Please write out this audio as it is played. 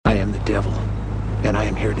am the devil, and I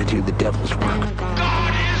am here to do the devil's work.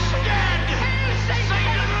 God is dead!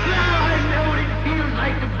 Now I know what it feels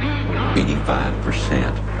like to be God.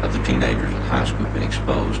 85% of the teenagers in high school have been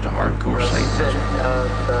exposed to hardcore Satanism.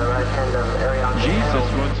 Jesus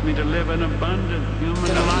wants me to live an abundant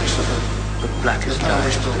human life. The blackest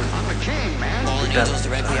night. I'm a king, man. Fallen angels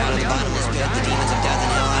directly out of the bottomless pit. The demons of death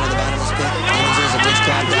and hell out of the bottomless pit. Images of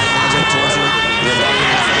witchcraft, black magic, torture, rebellion,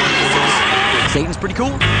 and fallen angels. Satan's pretty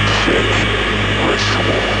cool.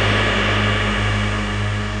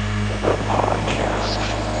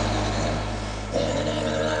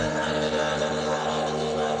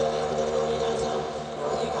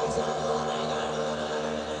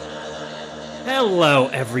 Hello,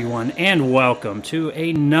 everyone, and welcome to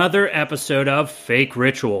another episode of Fake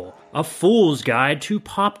Ritual, a fool's guide to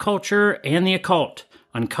pop culture and the occult,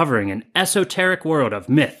 uncovering an esoteric world of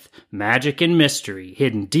myth, magic, and mystery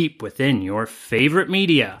hidden deep within your favorite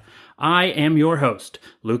media. I am your host,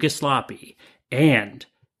 Lucas Sloppy, and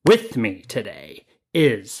with me today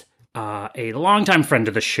is a longtime friend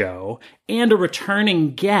of the show and a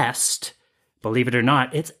returning guest. Believe it or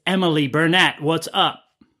not, it's Emily Burnett. What's up?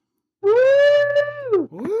 Woo!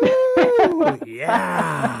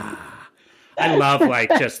 Yeah. I love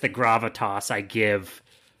just the gravitas I give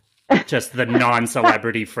just the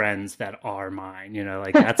non-celebrity friends that are mine. You know,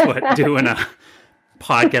 that's what doing a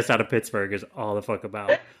podcast out of Pittsburgh is all the fuck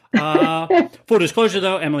about. Full disclosure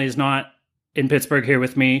though, Emily is not in Pittsburgh here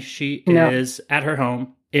with me. She is at her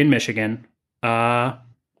home in Michigan,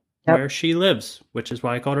 where she lives, which is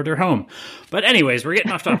why I called it her home. But anyways, we're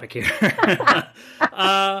getting off topic here.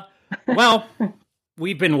 Well,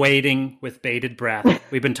 we've been waiting with bated breath.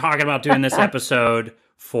 We've been talking about doing this episode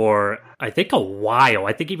for, I think, a while.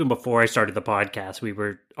 I think even before I started the podcast, we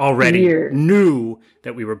were already knew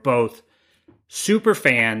that we were both super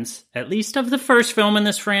fans, at least of the first film in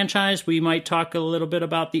this franchise. We might talk a little bit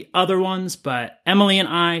about the other ones, but Emily and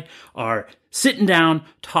I are sitting down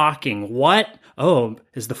talking. What? Oh,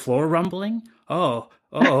 is the floor rumbling? Oh,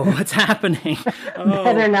 what's happening? Oh,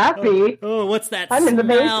 better not be. Oh, what's that I'm in the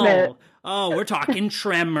smell? basement. Oh, we're talking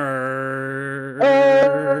Tremors.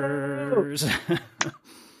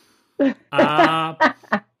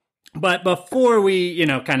 But before we,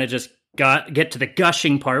 kind of just get to the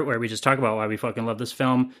gushing part where we just talk about why we fucking love this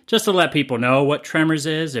film, just to let people know what Tremors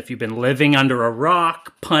is, if you've been living under a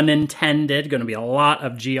rock, pun intended, going to be a lot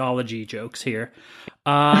of geology jokes here.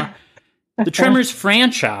 The Tremors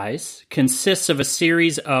franchise consists of a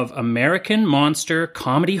series of American monster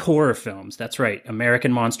comedy horror films. That's right,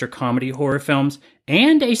 American monster comedy horror films,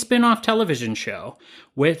 and a spin-off television show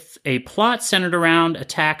with a plot centered around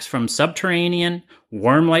attacks from subterranean,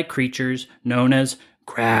 worm-like creatures known as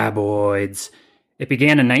graboids. It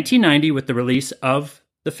began in 1990 with the release of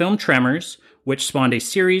the film Tremors, which spawned a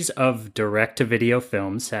series of direct-to-video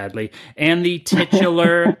films, sadly, and the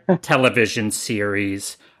titular television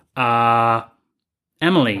series.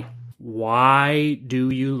 Emily, why do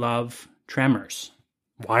you love Tremors?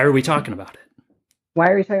 Why are we talking about it? Why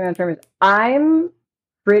are we talking about Tremors? I'm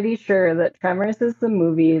pretty sure that Tremors is the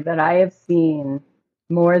movie that I have seen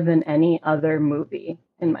more than any other movie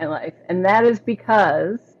in my life. And that is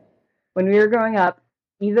because when we were growing up,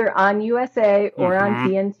 either on USA or on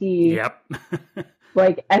TNT,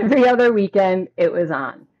 like every other weekend, it was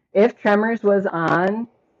on. If Tremors was on,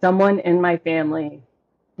 someone in my family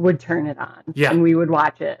would turn it on and we would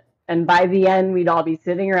watch it. And by the end, we'd all be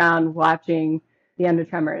sitting around watching the end of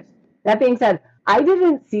Tremors. That being said, I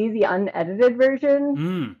didn't see the unedited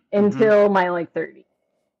version until my 30s.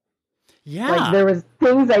 Yeah. There was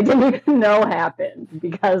things I didn't even know happened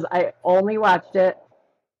because I only watched it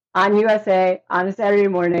on USA on a Saturday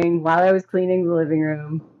morning while I was cleaning the living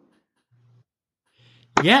room.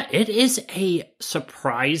 Yeah, it is a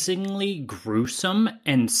surprisingly gruesome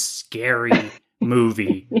and scary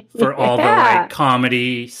movie for all the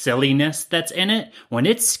comedy silliness that's in it. When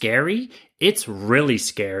it's scary, it's really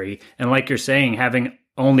scary. And like you're saying, having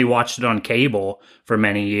only watched it on cable for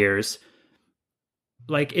many years,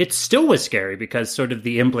 it still was scary because sort of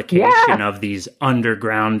the implication of these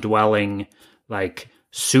underground dwelling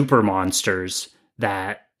super monsters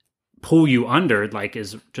that pull you under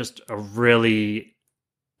is just a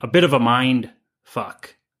bit of a mind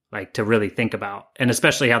fuck to really think about, and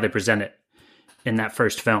especially how they present it in that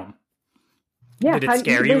first film. Yeah, did it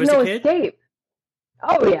scare you as a kid? Escape.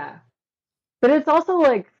 Oh yeah, but it's also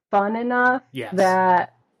fun enough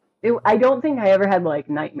that I don't think I ever had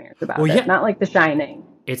nightmares about it. Not like The Shining.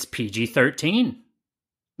 It's PG-13.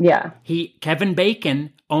 Yeah, Kevin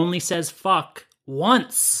Bacon only says fuck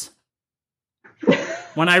once.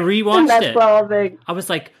 When I rewatched it, I was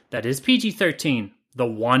like, that is PG-13. The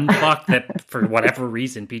one fuck that, for whatever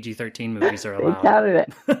reason, PG-13 movies are They allowed. counted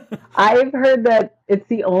it. I've heard that it's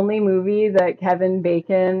the only movie that Kevin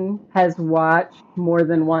Bacon has watched more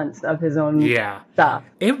than once of his own Yeah. stuff.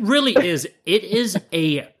 It really is. It is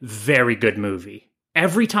a very good movie.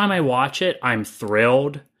 Every time I watch it, I'm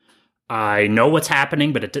thrilled. I know what's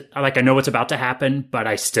happening, but I know what's about to happen, but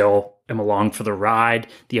I still am along for the ride.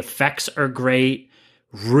 The effects are great.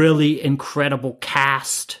 Really incredible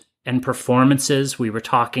cast and performances. We were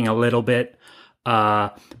talking a little bit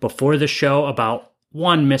before the show about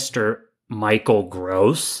one Mr. Michael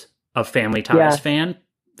Gross of Family Ties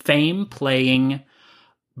fame playing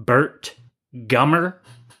Burt Gummer,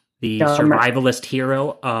 the survivalist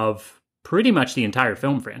hero of pretty much the entire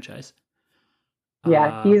film franchise.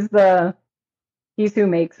 Yeah, he's who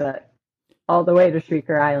makes it all the way to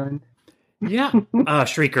Shrieker Island. Yeah,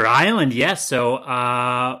 Shrieker Island, yes. So,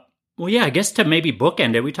 well, yeah, I guess to maybe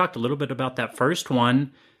bookend it, we talked a little bit about that first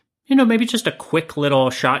one. You know, maybe just a quick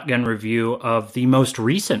little shotgun review of the most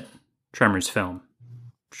recent Tremors film,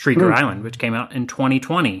 Shrieker Island, which came out in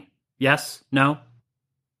 2020. Yes? No?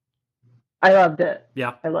 I loved it.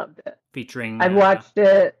 Yeah. I loved it. Featuring... I've watched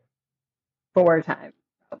it 4 times.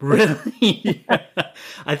 Really?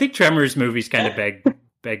 I think Tremors movies kind of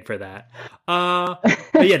beg for that.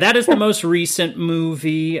 But yeah, that is the most recent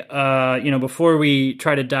movie. Before we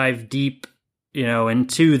try to dive deep,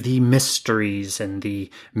 into the mysteries and the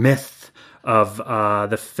myth of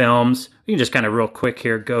the films, we can just kind of real quick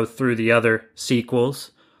here go through the other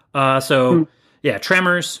sequels. Yeah,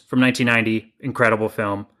 Tremors from 1990, incredible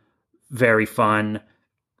film, very fun.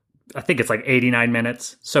 I think it's like 89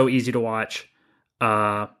 minutes, so easy to watch.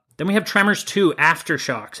 Then we have Tremors 2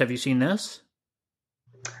 Aftershocks. Have you seen this?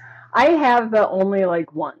 I have, but only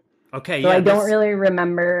like one. Okay, so yeah. I don't really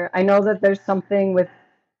remember. I know that there's something with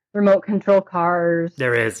remote control cars.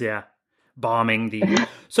 There is, yeah. Bombing the...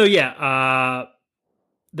 So yeah,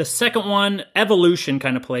 the second one, evolution,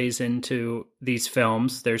 kind of plays into these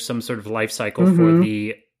films. There's some sort of life cycle for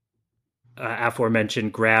the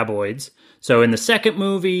aforementioned graboids. So in the second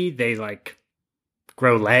movie, they like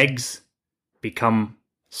grow legs, become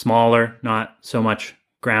smaller, not so much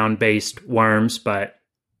ground-based worms, but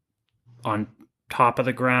on top of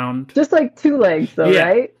the ground. Just like 2 legs, though,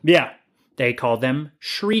 right? Yeah. They call them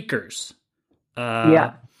shriekers.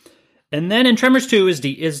 Yeah. And then in Tremors 2 is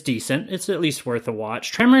decent. It's at least worth a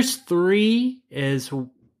watch. Tremors 3 is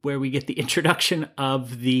where we get the introduction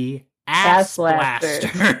of the ass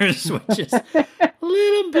blasters, which is a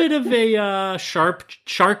little bit of a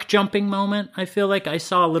shark jumping moment. I feel like I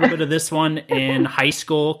saw a little bit of this one in high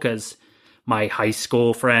school because my high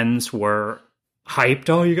school friends were hyped.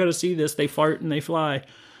 Oh, you got to see this. They fart and they fly.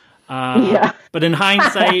 But in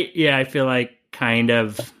hindsight, yeah, I feel like kind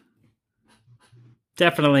of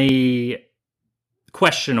definitely a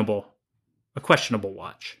questionable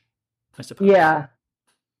watch, I suppose.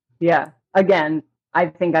 Yeah. Again, I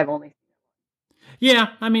think I've only...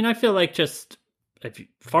 Yeah, I mean, I feel like just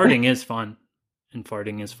farting is fun, and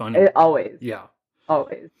farting is funny. Always. Yeah.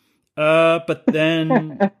 Always. But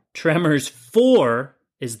then Tremors 4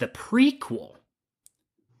 is the prequel,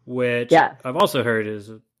 which I've also heard is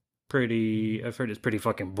pretty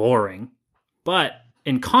fucking boring, but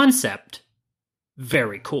in concept,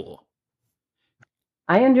 very cool.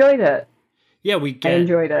 I enjoyed it. Yeah, I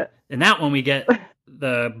enjoyed it. In that one, we get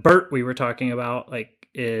the Bert we were talking about, like,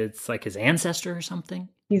 it's like his ancestor or something.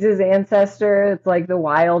 He's his ancestor. It's like the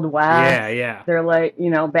Wild West. Yeah. They're like,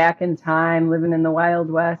 back in time, living in the Wild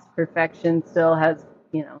West. Perfection still has,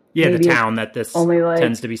 Yeah, the town that this only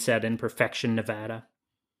tends to be set in, Perfection, Nevada.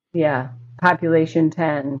 Yeah, population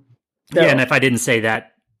 10. So, yeah, and if I didn't say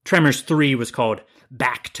that, Tremors 3 was called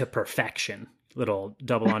Back to Perfection. Little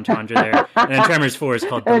double entendre there. And then Tremors 4 is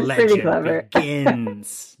called The Legend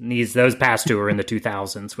Begins. And those past two are in the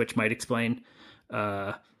 2000s, which might explain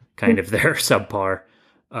kind of their subpar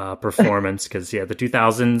performance. Because, yeah, the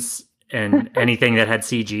 2000s and anything that had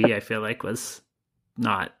CG, I feel like, was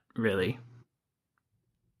not really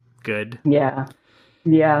good. Yeah.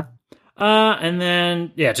 And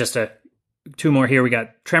then, just two more here. We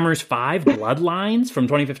got Tremors 5 Bloodlines from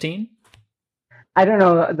 2015. I don't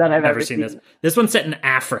know that I've ever seen this. This one's set in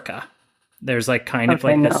Africa. There's like kind of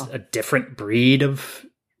like this, a different breed of,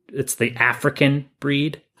 it's the African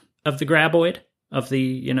breed of the graboid, of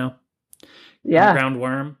the, ground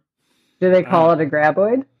worm. Do they call it a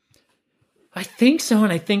graboid? I think so.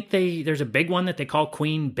 And I think there's a big one that they call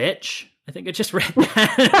Queen Bitch. I think I just read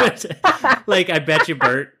that. Like, I bet you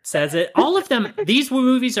Bert says it. All of them, these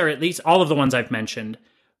movies are at least all of the ones I've mentioned.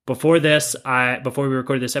 Before we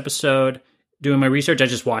recorded this episode, doing my research, I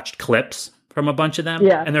just watched clips from a bunch of them.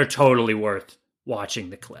 Yeah. And they're totally worth watching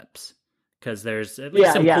the clips because there's at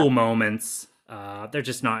least some cool moments. They're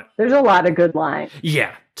just not. There's a lot of good lines.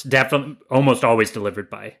 Yeah, definitely, almost always delivered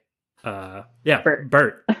by,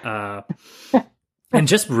 Bert. And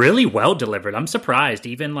just really well delivered. I'm surprised.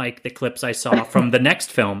 Even like the clips I saw from the next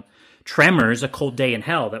film, Tremors: A Cold Day in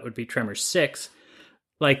Hell, that would be Tremors 6.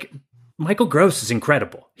 Like, Michael Gross is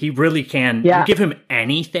incredible. He really can. You give him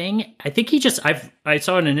anything. I think I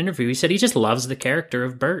saw in an interview, he said he just loves the character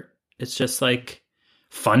of Bert. It's just like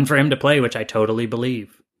fun for him to play, which I totally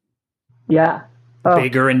believe. Yeah. Oh.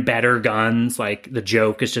 Bigger and better guns. Like, the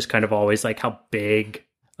joke is just kind of always like how big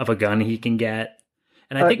of a gun he can get.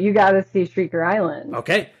 And I think you got to see Shrieker Island.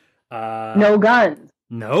 Okay. No guns.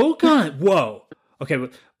 No gun. Whoa. Okay.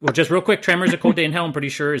 Well, just real quick, Tremors: A Cold Day in Hell, I'm pretty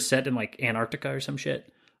sure is set in like Antarctica or some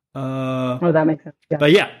shit. That makes sense. Yeah.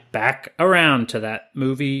 But yeah, back around to that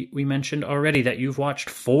movie we mentioned already that you've watched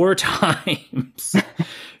 4 times.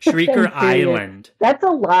 Shrieker Island. That's a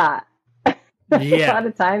lot. Yeah. A lot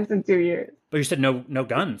of times in 2 years. But you said no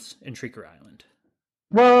guns in Shrieker Island.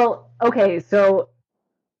 Well, okay, so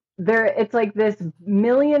it's like this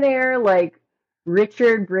millionaire, like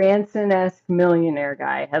Richard Branson-esque millionaire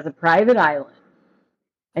guy has a private island,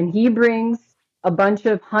 and he brings a bunch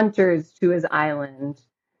of hunters to his island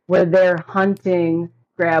where they're hunting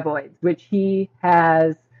graboids, which he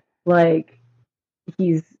has, like,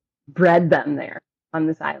 he's bred them there on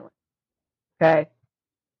this island. Okay?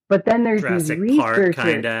 But then there's Jurassic these researchers. Park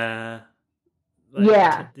kind of.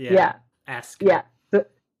 Like, yeah. Ask. Yeah.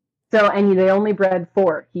 So, and they only bred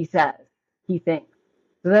 4, he thinks.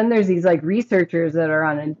 So then there's these, like, researchers that are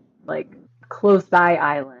on a, like, close by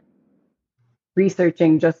island,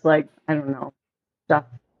 researching just, like, I don't know, stuff,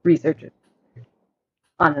 researchers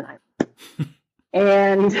on an island.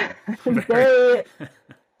 And they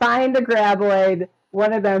find a graboid.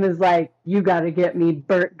 One of them is like, you got to get me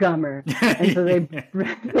Bert Gummer. And so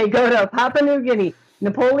they go to Papua New Guinea.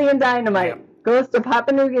 Napoleon Dynamite goes to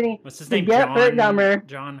Papua New Guinea. What's his name? To get Bert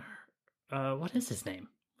Gummer. What is his name?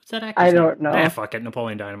 What's that actor's I don't name? know. Fuck it,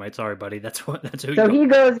 Napoleon Dynamite. Sorry, buddy. That's who. So he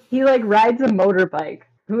goes. He like rides a motorbike.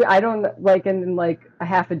 Who I don't like in like a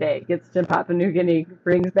half a day gets to Papua New Guinea,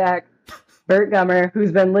 brings back Bert Gummer,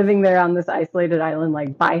 who's been living there on this isolated island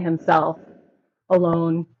like by himself,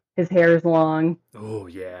 alone. His hair's long. Oh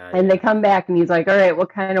yeah. And they come back and he's like, all right, what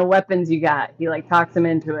kind of weapons you got? He like talks him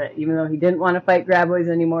into it, even though he didn't want to fight graboids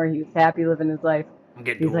anymore. He was happy living his life.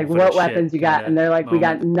 He's like, what weapons you got? And they're like, we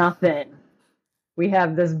got nothing. We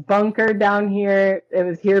have this bunker down here. It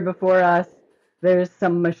was here before us. There's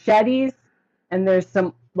some machetes and there's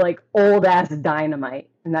some like old ass dynamite,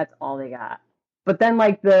 and that's all they got. But then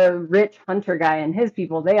like the rich hunter guy and his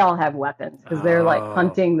people, they all have weapons because they're like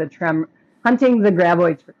hunting the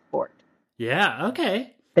graboids for sport. Yeah,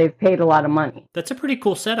 okay. They've paid a lot of money. That's a pretty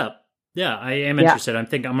cool setup. Yeah, I am interested. I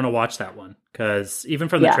think I'm going to watch that one because even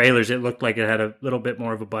from the trailers, it looked like it had a little bit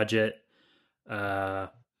more of a budget. And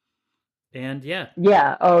yeah.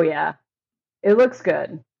 Yeah. Oh yeah. It looks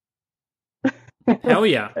good. Hell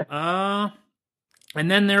yeah. And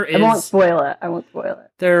then there is. I won't spoil it.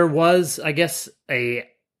 There was, I guess, a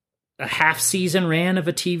half season ran of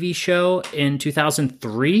a TV show in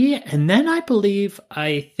 2003. And then I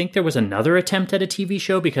think there was another attempt at a TV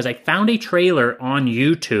show because I found a trailer on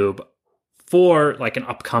YouTube for like an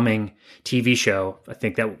upcoming TV show. I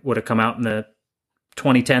think that would have come out in the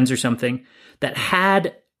 2010s or something that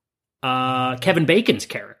had Kevin Bacon's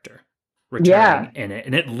character returning in it.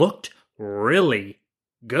 And it looked really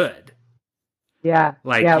good. Yeah.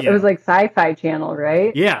 It was like Sci-Fi Channel,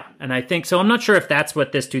 right? Yeah. And I think so. I'm not sure if that's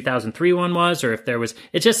what this 2003 one was or if there was.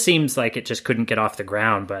 It just seems like it just couldn't get off the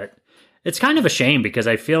ground. But it's kind of a shame because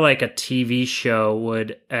I feel like a TV show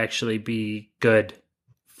would actually be good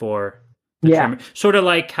for. Sort of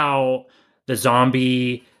like how the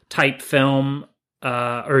zombie type film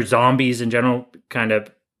or zombies in general kind of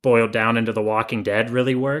boiled down into The Walking Dead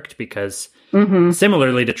really worked because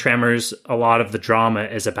similarly to Tremors, a lot of the drama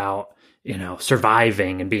is about,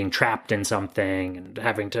 surviving and being trapped in something and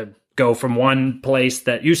having to go from one place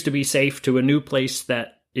that used to be safe to a new place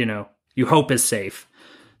that, you hope is safe.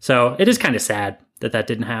 So it is kind of sad that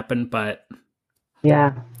didn't happen, but what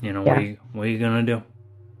are you going to do?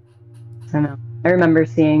 I know. I remember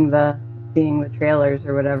seeing the trailers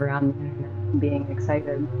or whatever on the internet and being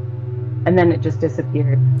excited. And then it just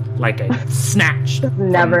disappeared. Like a snatched.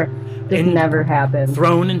 never happened.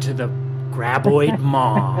 Thrown into the graboid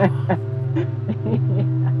maw.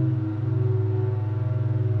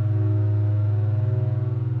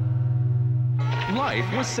 Life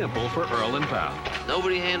was simple for Earl and Pal.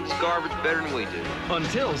 Nobody handles garbage better than we do.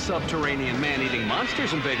 Until subterranean man-eating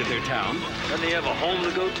monsters invaded their town. Doesn't he have a home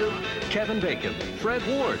to go to? Kevin Bacon, Fred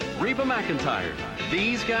Ward, Reba McEntire.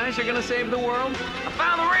 These guys are gonna save the world? I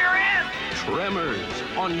found the rear end! Tremors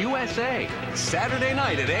on USA, Saturday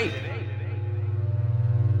night at 8.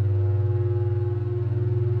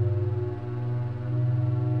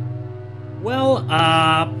 Well,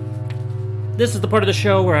 this is the part of the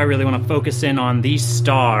show where I really want to focus in on the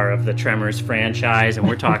star of the Tremors franchise, and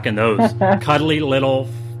we're talking those cuddly little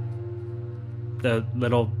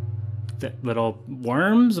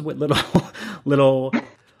worms with little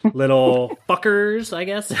fuckers, I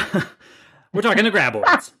guess. We're talking the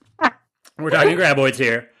graboids. We're talking graboids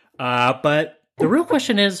here. But the real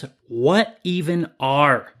question is, what even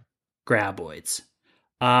are graboids?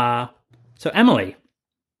 So Emily,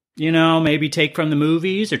 maybe take from the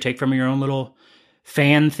movies or take from your own little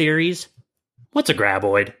fan theories. What's a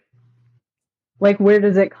graboid? Like, where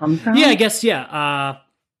does it come from? Yeah, I guess, yeah.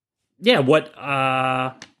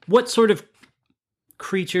 What sort of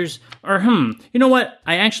creatures are, You know what?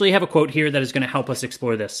 I actually have a quote here that is going to help us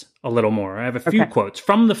explore this a little more. I have a few quotes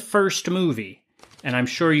from the first movie, and I'm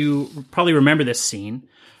sure you probably remember this scene.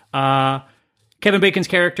 Kevin Bacon's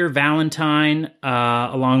character, Valentine,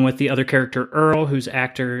 along with the other character, Earl, whose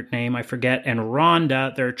actor name I forget, and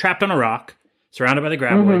Rhonda, they're trapped on a rock, surrounded by the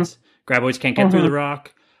graboids. Graboids can't get through the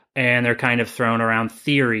rock, and they're kind of thrown around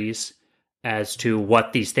theories as to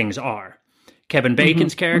what these things are. Kevin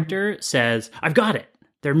Bacon's character says, I've got it.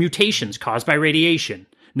 They're mutations caused by radiation.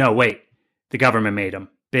 No, wait. The government made them.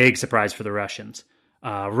 Big surprise for the Russians.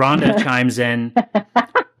 Rhonda chimes in,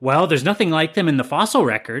 well, there's nothing like them in the fossil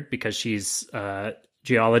record, because she's a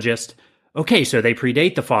geologist. Okay, so they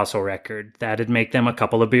predate the fossil record. That'd make them a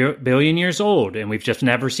couple of billion years old, and we've just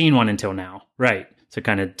never seen one until now. Right. So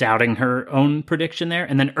kind of doubting her own prediction there.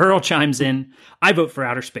 And then Earl chimes in, I vote for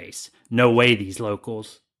outer space. No way these are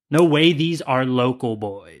local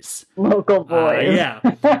boys. Local boys. Yeah.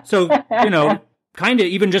 So, kind of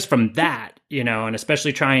even just from that, and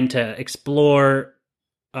especially trying to explore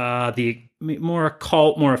the more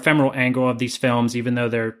occult, more ephemeral angle of these films, even though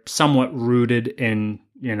they're somewhat rooted in,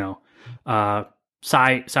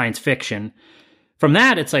 science fiction. From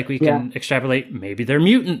that, it's like we can extrapolate, maybe they're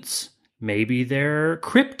mutants. Maybe they're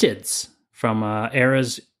cryptids from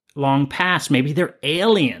eras long past. Maybe they're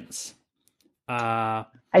aliens. I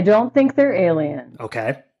don't think they're aliens.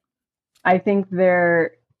 Okay. I think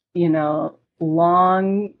they're,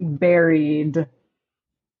 long buried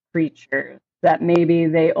creatures that maybe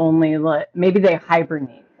they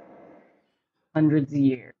hibernate hundreds of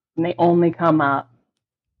years, and they only come up,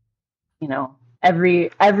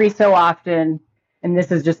 every so often, and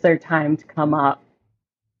this is just their time to come up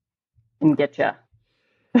and get you.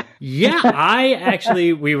 Yeah,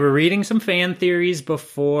 we were reading some fan theories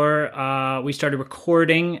before we started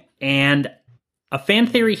recording, and a fan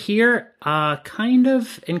theory here kind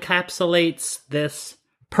of encapsulates this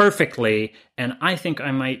perfectly, and I think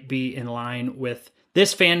I might be in line with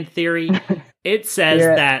this fan theory. It says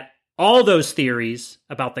that all those theories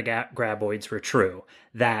about the graboids were true,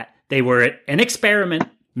 that they were an experiment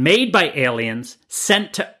made by aliens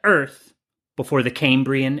sent to Earth before the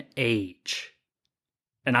Cambrian Age.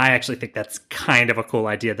 And I actually think that's kind of a cool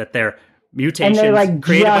idea, that they're mutations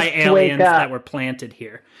created by aliens that were planted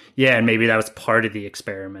here. Yeah, and maybe that was part of the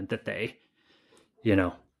experiment, that they,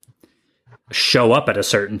 show up at a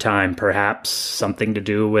certain time, perhaps something to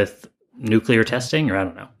do with nuclear testing, or I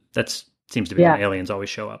don't know. That seems to be when aliens always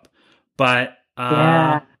show up. But,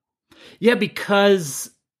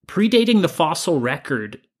 because predating the fossil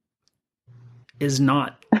record is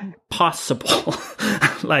not possible.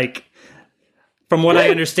 From what I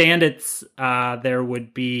understand, it's there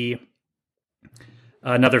would be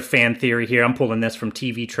another fan theory here. I'm pulling this from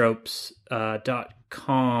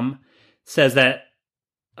tvtropes.com. Says that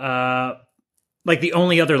the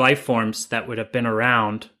only other life forms that would have been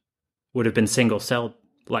around would have been single-celled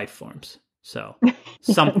life forms. So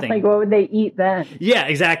something. What would they eat then? Yeah,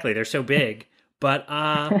 exactly. They're so big. But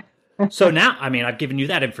so now, I've given you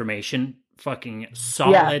that information. Fucking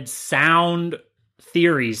solid sound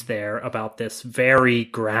theories there about this very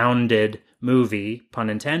grounded movie, pun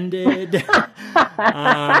intended.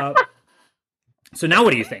 So now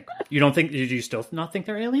what do you think? Do you still not think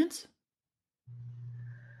they're aliens?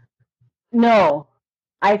 No.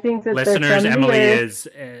 I think that listeners, Emily is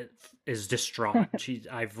distraught. We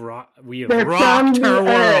have rocked her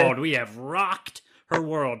world. We have rocked her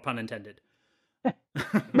world, pun intended.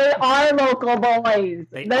 They are local boys.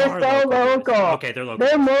 They're so local. Okay, they're local.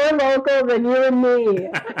 They're more local than you and me.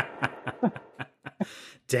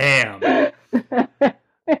 Damn.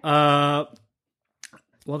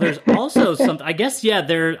 Well, there's also something. I guess,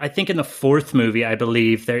 yeah. I think in the fourth movie, I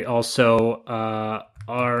believe they also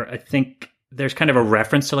are. I think there's kind of a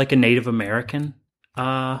reference to like a Native American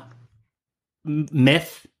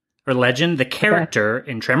myth or legend. The character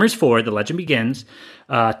in Tremors 4, The Legend Begins,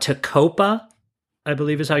 Takopa, I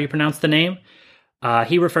believe is how you pronounce the name.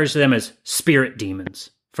 He refers to them as spirit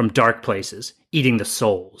demons from dark places, eating the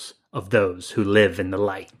souls of those who live in the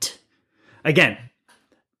light. Again,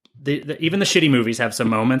 even the shitty movies have some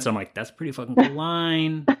moments. I'm like, that's a pretty fucking cool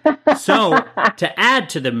line. So, to add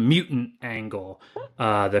to the mutant angle,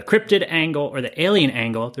 the cryptid angle, or the alien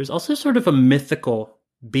angle, there's also sort of a mythical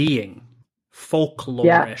being,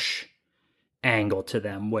 folklore-ish angle to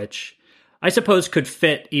them, which I suppose could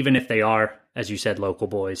fit even if they are, as you said, local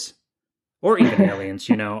boys. Or even aliens,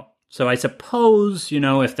 you know. So I suppose, you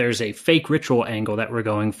know, if there's a fake ritual angle that we're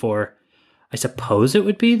going for, I suppose it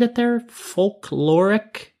would be that they're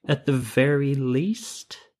folkloric at the very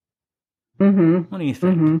least. Mm-hmm. What do you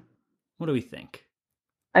think? Mm-hmm. What do we think?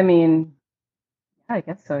 I mean, I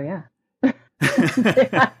guess so, yeah.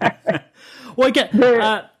 Well, again,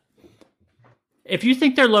 if you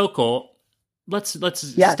think they're local, let's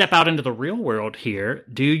step out into the real world here.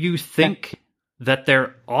 Do you think that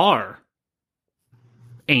there are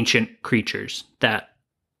ancient creatures that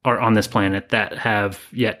are on this planet that have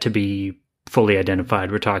yet to be fully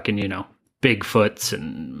identified? We're talking, you know, Bigfoots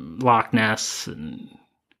and Loch Ness and...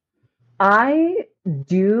 I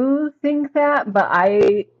do think that, but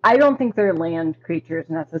I don't think they're land creatures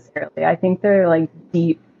necessarily. I think they're like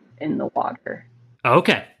deep in the water.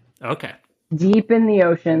 Okay. Deep in the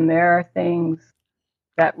ocean, there are things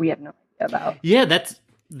that we have no idea about. Yeah, that's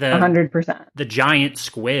 100%. The giant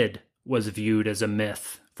squid was viewed as a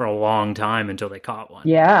myth for a long time until they caught one.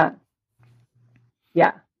 Yeah.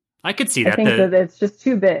 I could see that. I think that it's just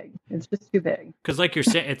too big. It's just too big. Because like you're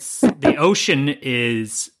saying, the ocean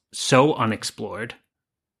is so unexplored,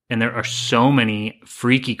 and there are so many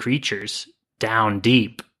freaky creatures down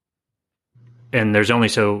deep, and there's only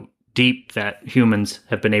so deep that humans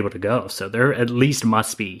have been able to go. So there at least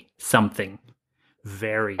must be something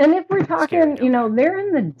very... And if we're talking, you know, they're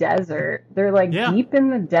in the desert. They're like deep in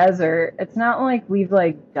the desert. It's not like we've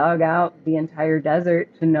like dug out the entire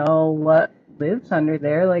desert to know what lives under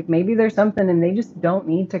there. Like maybe there's something and they just don't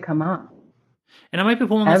need to come up. And I might be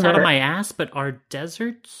pulling this out of my ass, but are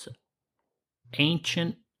deserts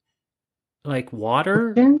ancient, like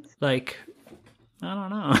water? Like, I don't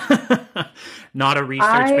know. Not a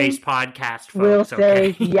research-based podcast, folks. Will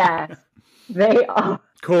say yes, they are.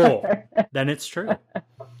 Cool. Then it's true.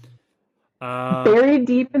 Buried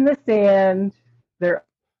deep in the sand. They're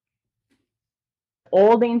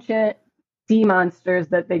old ancient sea monsters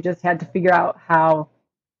that they just had to figure out how,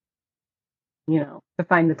 you know, to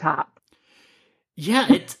find the top. Yeah,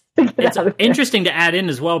 it's interesting to add in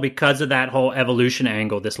as well because of that whole evolution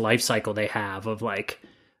angle, this life cycle they have of like,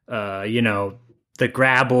 you know, the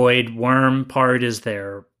graboid worm part is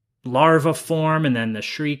their larva form, and then the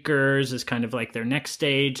shriekers is kind of like their next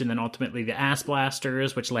stage, and then ultimately the ass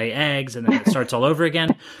blasters, which lay eggs, and then it starts all over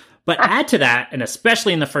again. But add to that, and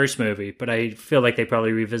especially in the first movie, but I feel like they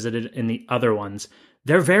probably revisited in the other ones,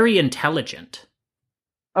 they're very intelligent.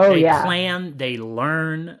 Oh, they plan, they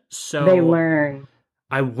learn. So they learn.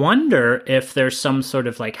 I wonder if there's some sort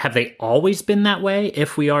of like, have they always been that way?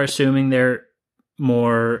 If we are assuming they're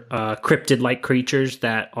more cryptid-like creatures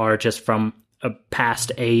that are just from a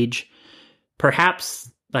past age, perhaps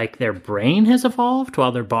like their brain has evolved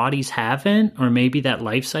while their bodies haven't, or maybe that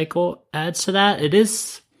life cycle adds to that. It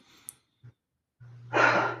is,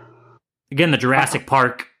 again, the Jurassic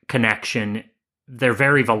Park connection. They're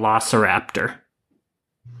very Velociraptor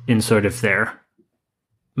in sort of their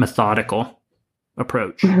methodical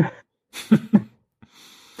approach.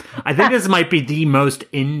 I think this might be the most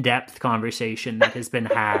in-depth conversation that has been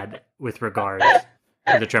had with regards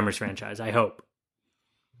to the Tremors franchise, I hope.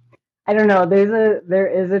 I don't know. There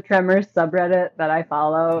is a Tremors subreddit that I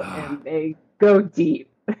follow, and they go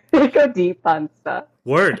deep. They go deep on stuff.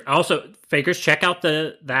 Word. Also, fakers, check out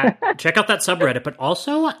that subreddit, but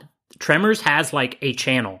also Tremors has like a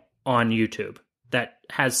channel on YouTube that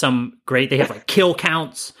has some great, they have like kill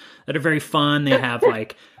counts that are very fun. They have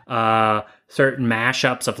like certain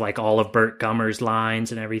mashups of like all of Burt Gummer's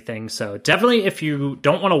lines and everything. So definitely, if you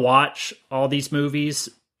don't want to watch all these movies,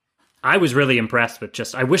 I was really impressed with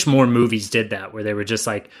just, I wish more movies did that, where they were just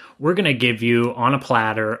like, we're going to give you on a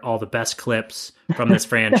platter all the best clips from this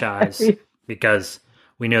franchise because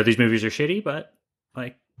we know these movies are shitty, but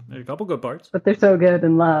like there's a couple good parts. But they're so good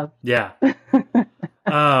and loved. Yeah.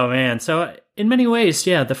 Oh man. So in many ways,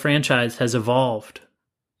 yeah, the franchise has evolved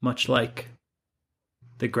much like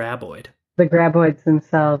the graboid. The graboids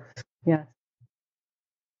themselves. Yes.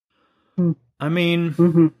 I mean,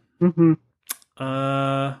 Mm-hmm.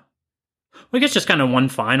 I guess just kind of one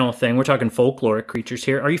final thing. We're talking folkloric creatures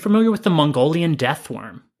here. Are you familiar with the Mongolian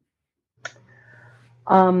deathworm?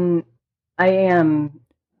 I am,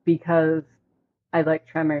 because I like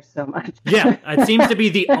Tremors so much. Yeah, it seems to be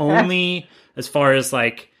the only, as far as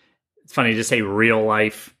like, it's funny to say real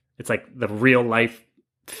life. It's like the real life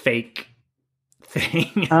fake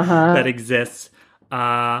thing that exists.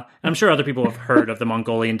 I'm sure other people have heard of the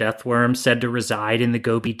Mongolian deathworm, said to reside in the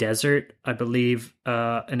Gobi Desert. I believe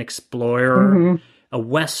an explorer,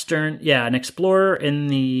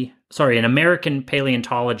 an American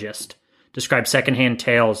paleontologist described secondhand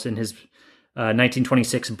tales in his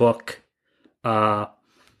 1926 book that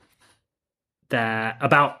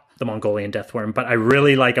about the Mongolian deathworm. But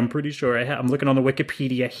I'm pretty sure I'm looking on the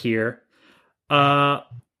Wikipedia here.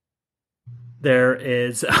 There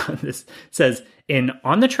is, this says,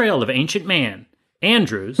 On the Trail of Ancient Man,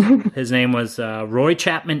 Andrews, his name was Roy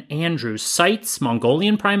Chapman Andrews, cites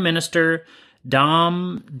Mongolian Prime Minister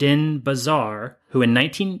Dam Din Bazar, who in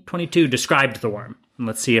 1922 described the worm. And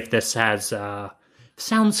let's see if this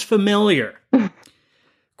sounds familiar.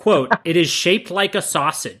 Quote, "It is shaped like a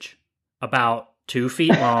sausage, about 2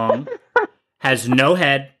 feet long, has no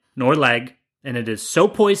head nor leg, and it is so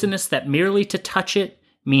poisonous that merely to touch it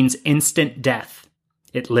means instant death.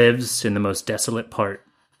 It lives in the most desolate part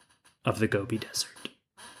of the Gobi Desert."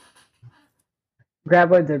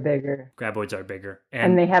 Graboids are bigger. Graboids are bigger.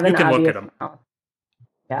 And they have an you can obvious look at them. mouth.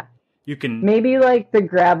 Yeah. You can... Maybe like the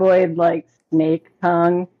graboid, like snake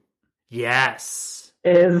tongue Yes.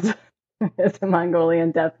 is a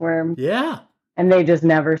Mongolian deathworm. Yeah. And they just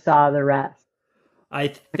never saw the rest. I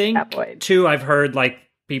think, Graboid. too, I've heard like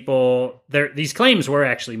people... These claims were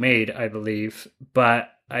actually made, I believe,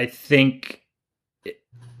 but I think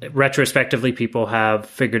retrospectively people have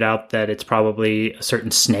figured out that it's probably a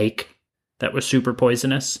certain snake that was super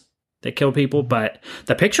poisonous that killed people. But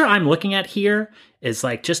the picture I'm looking at here is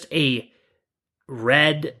like just a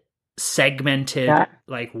red segmented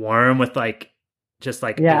like worm with like just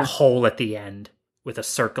like a hole at the end with a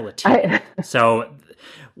circle of teeth. So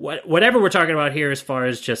whatever we're talking about here as far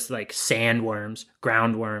as just like sandworms,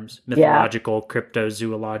 groundworms, mythological,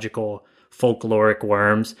 cryptozoological, folkloric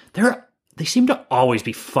worms, they seem to always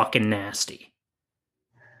be fucking nasty.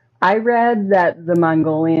 I read that the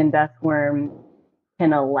Mongolian deathworm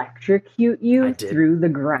can electrocute you through the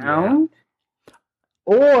ground,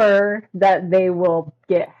 or that they will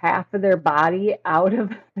get half of their body out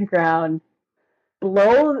of the ground,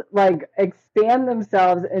 expand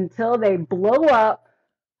themselves until they blow up,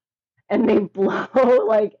 and they blow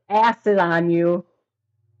like acid on you,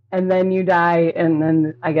 and then you die, and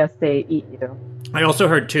then I guess they eat you. I also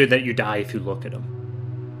heard, too, that you die if you look at them.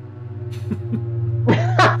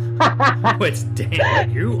 Which,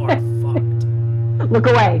 damn, you are fucked. Look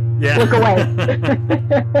away. Yeah. Look away.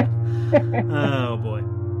 Oh, boy.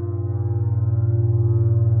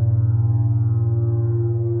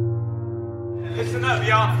 Listen up,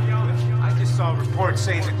 y'all. I just saw a report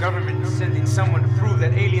saying the government is sending someone to prove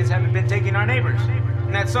that aliens haven't been taking our neighbors.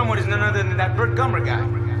 And that someone is none other than that Burt Gummer guy,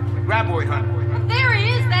 the graboid hunter. There he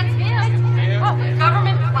is, that's him. Oh,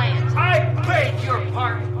 government plans. I beg your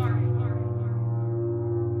pardon.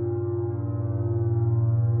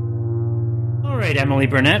 All right, Emily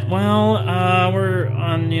Burnett. Well, we're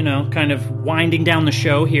on, kind of winding down the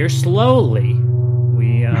show here slowly.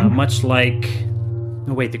 We, much like...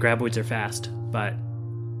 Oh, wait, the graboids are fast, but...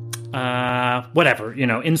 whatever,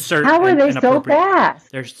 insert... How are they so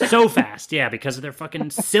fast? They're so fast, yeah, because of their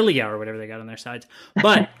fucking cilia or whatever they got on their sides.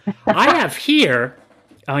 But I have here...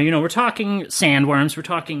 we're talking sandworms, we're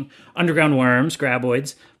talking underground worms,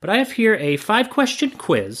 graboids, but I have here a 5-question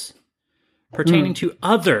quiz pertaining to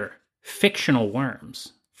other fictional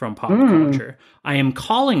worms from pop culture. I am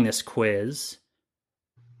calling this quiz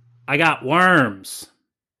I Got Worms.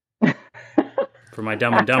 For my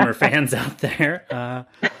Dumb and Dumber fans out there.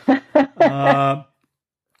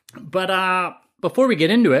 But before we get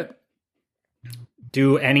into it,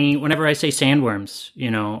 whenever I say sandworms,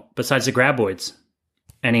 besides the graboids,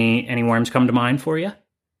 any worms come to mind for you?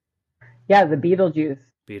 Yeah, the Beetlejuice.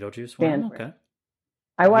 Beetlejuice worm, okay.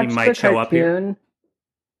 I watched the cartoon.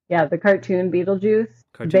 Yeah, the cartoon Beetlejuice.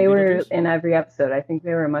 They were in every episode. I think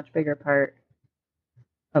they were a much bigger part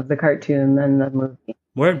of the cartoon than the movie.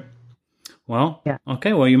 Word. Well,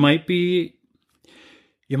 okay. Well, you might win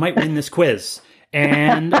this quiz.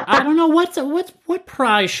 And I don't know what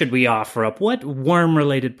prize should we offer up? What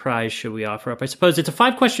worm-related prize should we offer up? I suppose it's a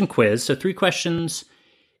 5-question quiz, so 3 questions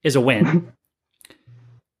is a win.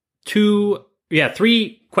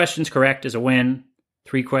 3 questions correct is a win.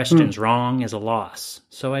 3 questions wrong is a loss.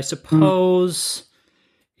 So I suppose,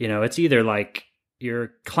 it's either like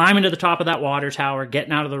you're climbing to the top of that water tower,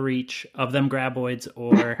 getting out of the reach of them graboids,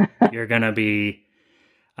 or you're going to be...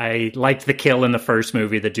 I liked the kill in the first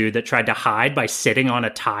movie, the dude that tried to hide by sitting on a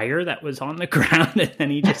tire that was on the ground, and then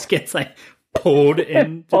he just gets like pulled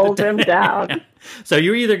in. Pulled him down. Yeah. So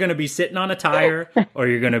you're either going to be sitting on a tire or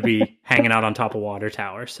you're going to be hanging out on top of water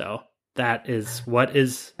tower. So that is what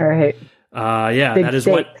is... All right. Big that is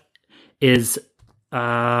stakes. what is,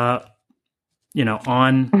 on...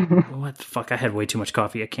 what the fuck? I had way too much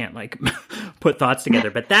coffee. I can't put thoughts together.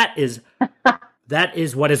 But that is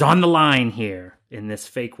what is on the line here in this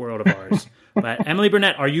fake world of ours. But Emily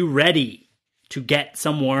Burnett, are you ready to get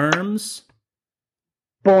some worms?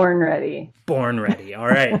 Born ready. Born ready. All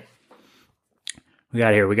right. We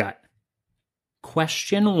got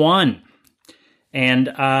question 1. And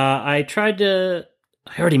I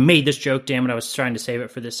already made this joke, damn it, I was trying to save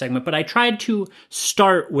it for this segment, but I tried to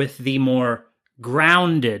start with the more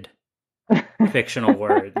grounded fictional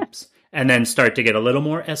words and then start to get a little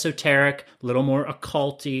more esoteric, a little more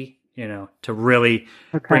occulty, to really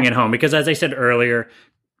bring it home. Because as I said earlier,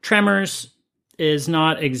 Tremors is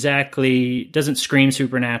not exactly, doesn't scream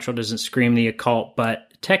supernatural, doesn't scream the occult,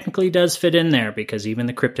 but technically does fit in there because even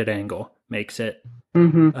the cryptid angle makes it,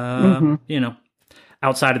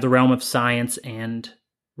 outside of the realm of science and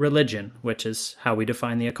religion, which is how we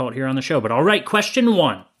define the occult here on the show. But all right, question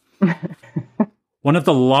 1. One of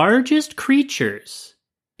the largest creatures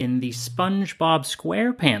in the SpongeBob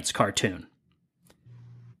SquarePants cartoon.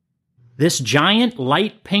 This giant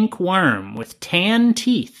light pink worm with tan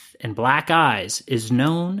teeth and black eyes is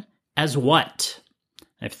known as what?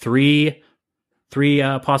 I have three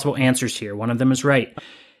possible answers here. One of them is right.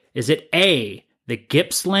 Is it A, the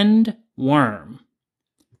Gippsland worm,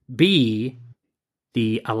 B,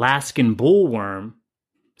 the Alaskan bullworm,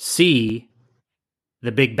 C,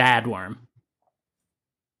 the big bad worm?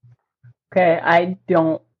 Okay, I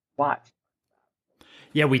don't watch.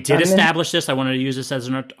 Yeah, we did establish this. I wanted to use this as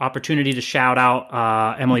an opportunity to shout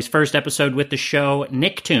out Emily's first episode with the show,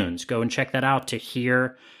 Nicktoons. Go and check that out to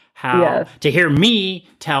hear to hear me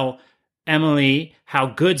tell Emily how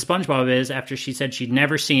good SpongeBob is after she said she'd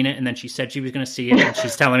never seen it, and then she said she was going to see it, and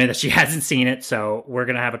she's telling me that she hasn't seen it, so we're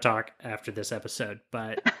going to have a talk after this episode.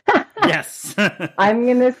 But yes. I'm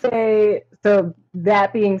going to say, so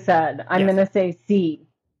that being said, I'm going to say C.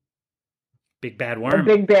 Big bad worm. A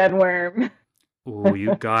big bad worm. Ooh,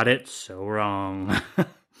 you got it so wrong.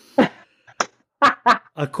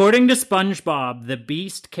 According to SpongeBob, the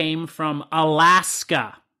beast came from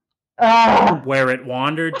Alaska, where it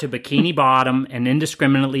wandered to Bikini Bottom and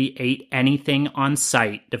indiscriminately ate anything on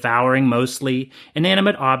sight, devouring mostly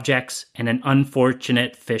inanimate objects and an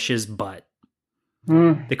unfortunate fish's butt.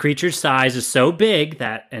 The creature's size is so big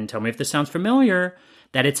that, and tell me if this sounds familiar,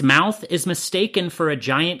 that its mouth is mistaken for a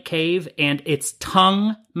giant cave and its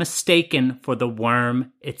tongue mistaken for the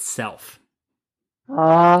worm itself.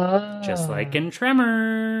 Just like in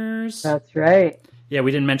Tremors. That's right. Yeah,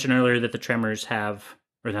 we didn't mention earlier that the Tremors have,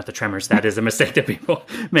 or not the Tremors, that is a mistake that people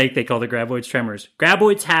make. They call the graboids Tremors.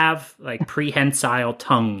 Graboids have like prehensile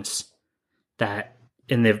tongues that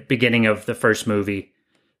in the beginning of the first movie,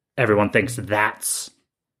 everyone thinks that's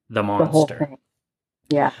the monster. The whole thing.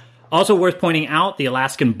 Yeah. Also worth pointing out, the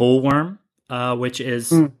Alaskan bullworm, which is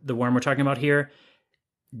the worm we're talking about here,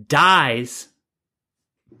 dies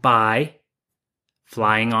by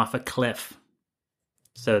flying off a cliff.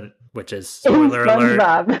 So, which is spoiler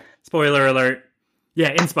alert. Spoiler alert.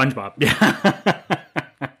 Yeah, in SpongeBob.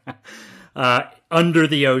 Under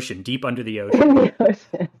the ocean, deep under the ocean. In the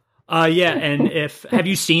ocean. Yeah, and have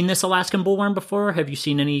you seen this Alaskan bullworm before? Have you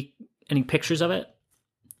seen any pictures of it?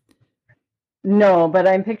 No, but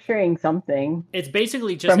I'm picturing something. It's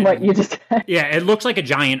basically just from what you just said. Yeah, it looks like a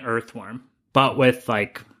giant earthworm, but with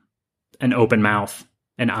like an open mouth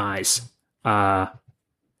and eyes. Let's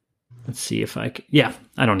see if I can. Yeah,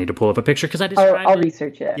 I don't need to pull up a picture because I described I'll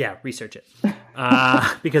research it. Yeah, research it.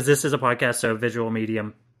 Because this is a podcast, so visual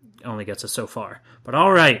medium only gets us so far. But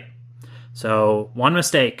all right. So, one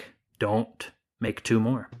mistake. Don't make 2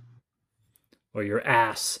 more. Or your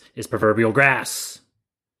ass is proverbial grass.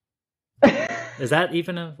 Is that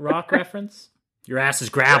even a rock reference? Your ass is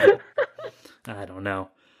gravel. I don't know.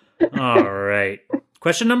 All right.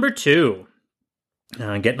 Question number 2.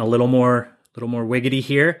 Getting a little more wiggity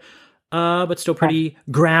here, but still pretty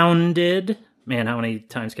grounded. Man, how many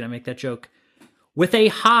times can I make that joke? With a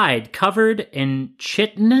hide covered in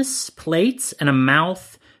chitinous plates and a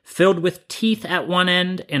mouth Filled with teeth at one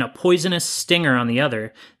end and a poisonous stinger on the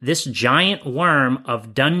other, this giant worm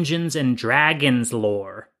of Dungeons and Dragons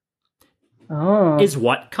lore is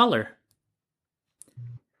what color?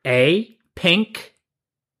 A, pink,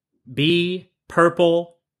 B,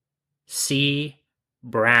 purple, C,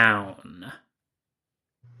 brown.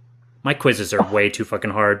 My quizzes are way too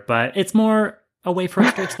fucking hard, but it's more a way for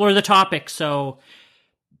us to explore the topic, so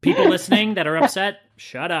people listening that are upset,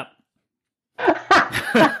 shut up.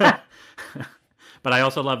 But I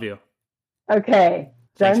also love you. Okay.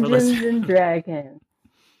 Thanks for Dungeons listening. and Dragons.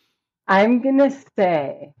 I'm gonna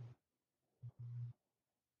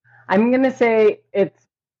say it's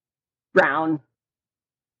brown.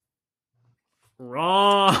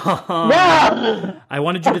 Wrong. No! I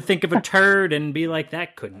wanted you to think of a turd and be like,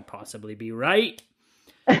 that couldn't possibly be right.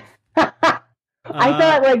 I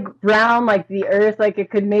thought like brown, like the earth, like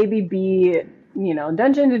it could maybe be,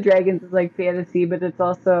 Dungeons and Dragons is like fantasy, but it's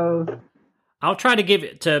also I'll try to give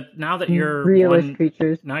it to, now that you're realist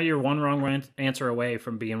creatures. Now you're one wrong answer away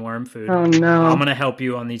from being worm food. Oh no. I'm going to help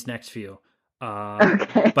you on these next few.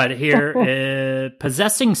 Okay. But here,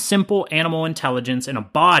 possessing simple animal intelligence and a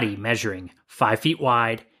body measuring 5 feet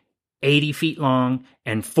wide, 80 feet long,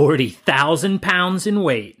 and 40,000 pounds in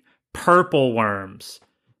weight, purple worms,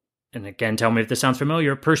 and again, tell me if this sounds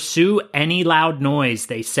familiar, pursue any loud noise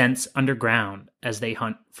they sense underground as they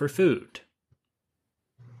hunt for food.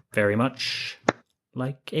 Very much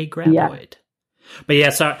like a graboid. Yeah. But yeah,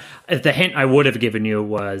 so the hint I would have given you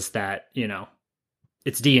was that,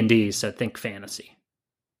 it's D&D, so think fantasy.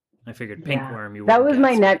 I figured pink worm. You that was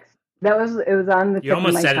my next. It was on the. You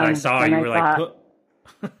almost said it. I saw you were like.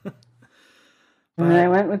 And I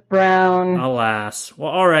went with brown. Alas, well,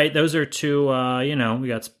 all right. Those are two.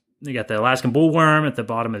 We got the Alaskan bullworm at the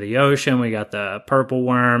bottom of the ocean. We got the purple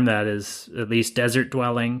worm that is at least desert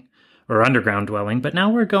dwelling or underground dwelling. But now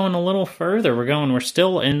we're going a little further. We're going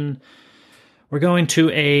to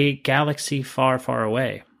a galaxy far, far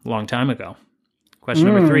away, a long time ago.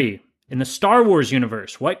 Question number 3. In the Star Wars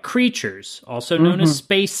universe, what creatures, also known as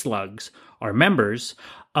space slugs, are members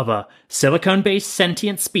of a silicone-based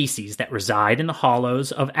sentient species that reside in the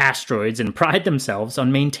hollows of asteroids and pride themselves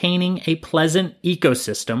on maintaining a pleasant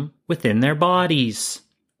ecosystem within their bodies?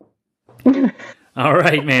 All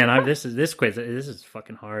right, man. This quiz. This is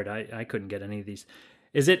fucking hard. I couldn't get any of these.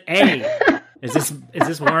 Is it A? Is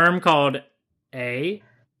this worm called A,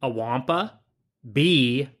 a wampa,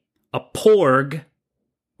 B, a porg,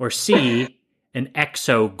 or C, an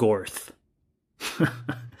exogorth?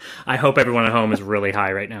 I hope everyone at home is really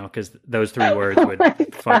high right now, because those 3 words would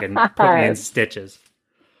fucking put me in stitches.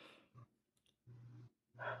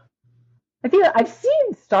 I feel I've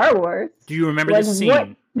seen Star Wars. Do you remember this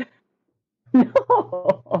scene? What?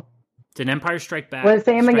 No. It's an Empire Strikes Back. Let's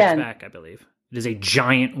say him again. Back, I believe. It is a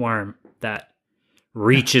giant worm that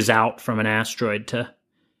reaches out from an asteroid to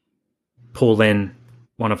pull in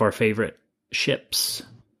one of our favorite ships.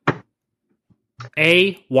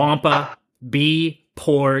 A, wampa, B,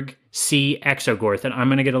 porg, C, exogorth. And I'm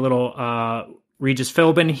going to get a little Regis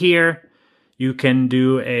Philbin here. You can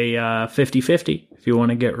do a 50-50. If you want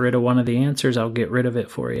to get rid of one of the answers, I'll get rid of it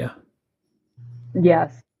for you.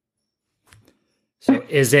 Yes. So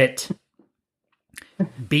is it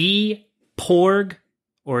B, porg,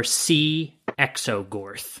 or C,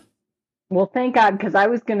 exogorth? Well, thank God, because I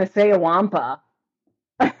was going to say a wampa.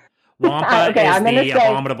 Wampa is the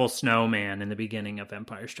abominable snowman in the beginning of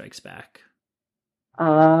Empire Strikes Back.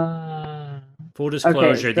 Full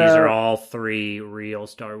disclosure, these are all 3 real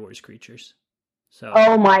Star Wars creatures. So,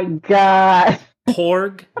 oh my God.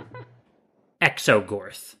 Porg,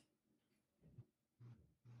 exogorth.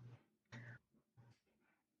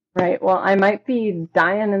 Right, well, I might be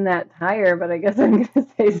dying in that tire, but I guess I'm going to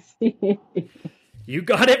say C. You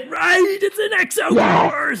got it right! It's an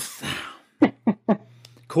exogorth! Yes.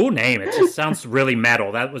 Cool name. It just sounds really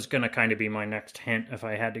metal. That was going to kind of be my next hint if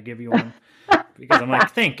I had to give you one. Because I'm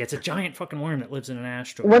like, it's a giant fucking worm that lives in an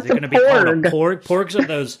asteroid. What's Is it going to be called a porg? Porgs are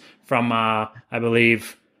those from, I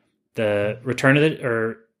believe, the Return of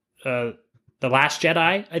the Last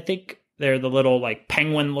Jedi, I think. They're the little, like,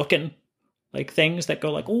 penguin-looking, like, things that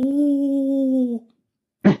go like, ooh.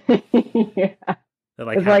 Yeah.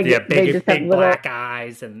 They have the big little black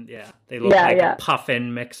eyes, and they look like a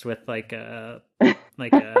puffin mixed with like a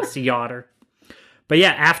sea otter. But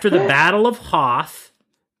yeah, after the Battle of Hoth,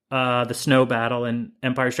 the snow battle in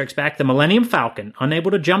Empire Strikes Back, the Millennium Falcon, unable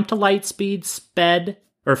to jump to light speed,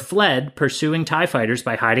 fled pursuing TIE fighters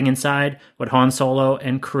by hiding inside what Han Solo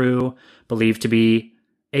and crew believed to be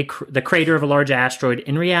the crater of a large asteroid.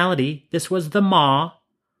 In reality, this was the maw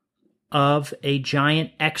of a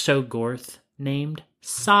giant exogorth named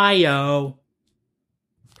Scio.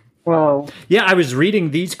 Whoa. Yeah, I was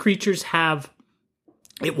reading these creatures have.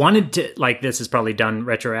 It wanted to, like, this is probably done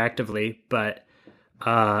retroactively, but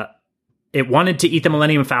it wanted to eat the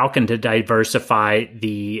Millennium Falcon to diversify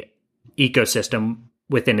the ecosystem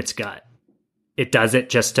within its gut. It does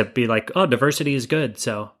it just to be like, oh, diversity is good.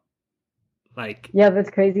 So, like, Yeah,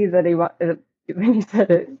 that's crazy that when you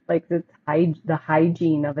said it, like the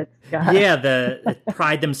hygiene of its gut. yeah, it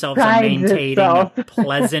pride themselves on Prides maintaining itself. a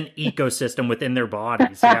pleasant ecosystem within their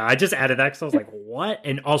bodies. Yeah, I just added that because I was like, what?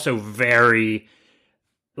 And also very,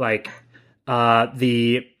 like,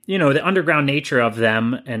 the underground nature of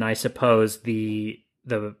them, and I suppose the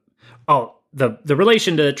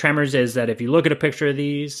relation to the tremors is that if you look at a picture of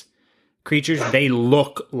these creatures, they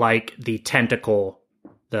look like the tentacle,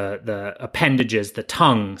 the appendages, the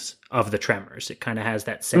tongues of the tremors. It kind of has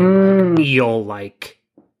that same like, eel-like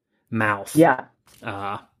mouth. Yeah.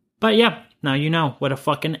 But yeah, now you know what a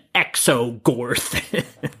fucking exogorth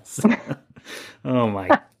is. Oh my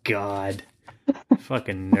god.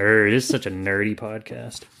 Fucking nerd. This is such a nerdy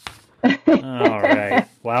podcast. All right.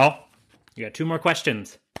 Well, you got 2 more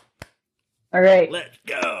questions. All right. Let's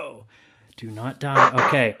go. Do not die.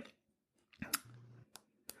 Okay.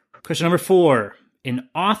 Question number 4. In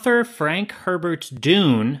author Frank Herbert's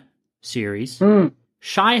Dune series,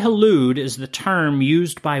 Shai-Hulud is the term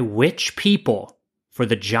used by which people for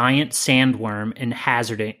the giant sandworm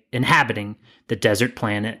inhabiting the desert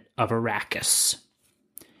planet of Arrakis?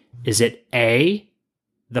 Is it A,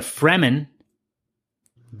 the Fremen,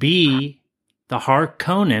 B, the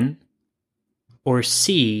Harkonnen, or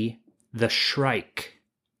C, the Shrike?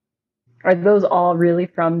 Are those all really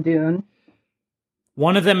from Dune?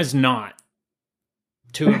 One of them is not.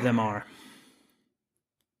 2 of them are.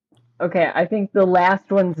 Okay, I think the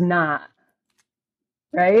last one's not.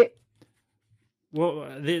 Right? Well,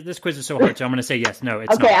 this quiz is so hard, so I'm going to say yes. No,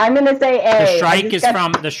 it's Okay, not. I'm going to say A.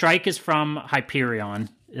 The Shrike is from Hyperion.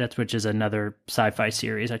 Which is another sci-fi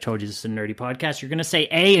series. I told you this is a nerdy podcast. You're going to say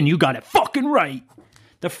A, and you got it fucking right.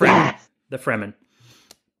 The Fremen. Yes. The Fremen.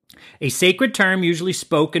 A sacred term usually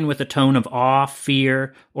spoken with a tone of awe,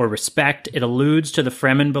 fear, or respect. It alludes to the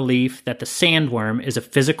Fremen belief that the sandworm is a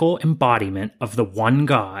physical embodiment of the one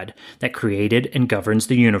god that created and governs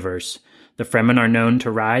the universe. The Fremen are known to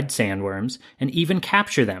ride sandworms and even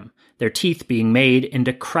capture them, their teeth being made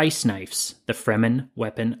into Christ knives, the Fremen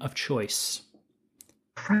weapon of choice.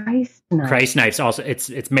 Christ knife. Christ knives also,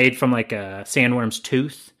 it's made from like a sandworm's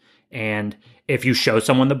tooth, and if you show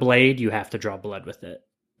someone the blade, you have to draw blood with it.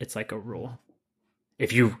 It's like a rule.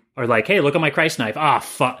 If you are like, hey, look at my Christ knife.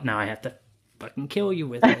 Fuck, now I have to fucking kill you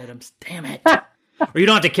with it. Damn it. Or you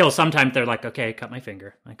don't have to kill. Sometimes they're like, okay, cut my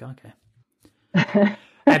finger. Like, okay.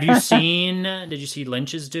 Did you see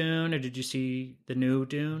Lynch's Dune, or did you see the new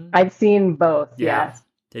Dune? I've seen both, Yeah. yes.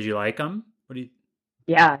 Did you like them? What do you...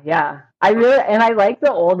 Yeah. I like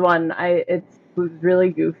the old one. It was really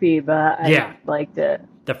goofy, but I liked it.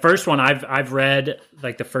 The first one, I've read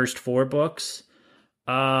like the first 4 books.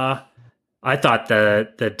 I thought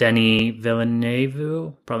the Denis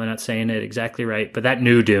Villeneuve, probably not saying it exactly right, but that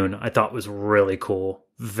new Dune I thought was really cool,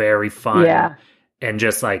 very fun. Yeah. And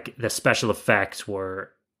just like the special effects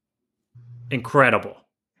were incredible.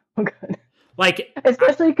 Oh, good. Like,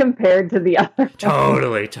 especially compared to the other.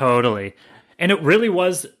 Totally. And it really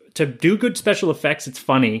was, to do good special effects, it's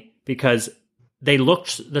funny because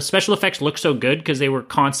the special effects looked so good because they were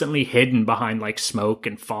constantly hidden behind like smoke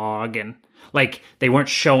and fog, and like they weren't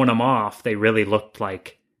showing them off. They really looked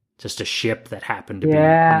like just a ship that happened to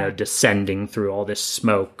be, descending through all this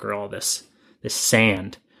smoke or all this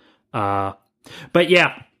sand. But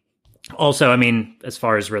yeah, also, I mean, as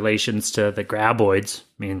far as relations to the graboids, I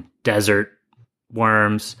mean, desert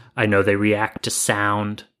worms, I know they react to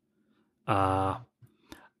sound.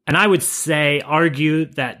 And I would argue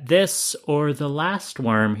that this or the last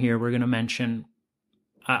worm here we're going to mention,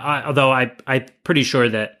 although I'm pretty sure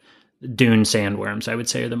that dune sandworms, I would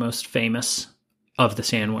say, are the most famous of the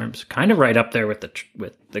sandworms, kind of right up there with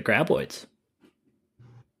the graboids.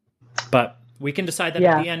 But we can decide that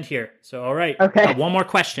at the end here. So, all right. Okay. One more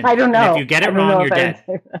question. I don't know. And if you get it wrong, you're dead.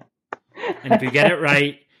 And if you get it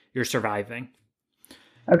right, you're surviving.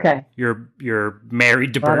 Okay. You're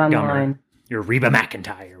married to Burt Right on the Gummer. line. You're Reba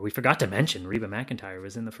McEntire. We forgot to mention Reba McEntire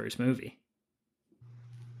was in the first movie.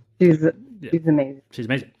 She's amazing. She's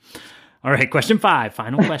amazing. All right, question 5.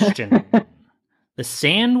 Final question. The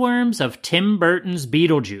sandworms of Tim Burton's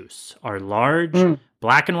Beetlejuice are large,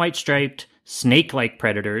 black and white striped, snake-like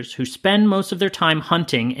predators who spend most of their time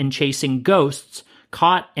hunting and chasing ghosts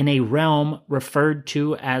caught in a realm referred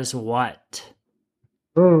to as what?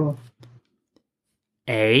 Ooh.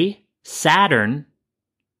 A, Saturn,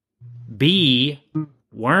 B,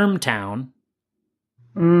 Wormtown,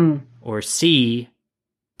 or C,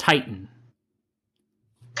 Titan?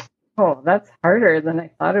 Oh, that's harder than I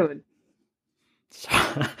thought it would.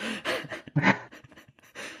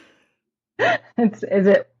 Is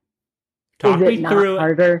it Talk me not through it.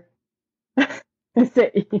 harder? Is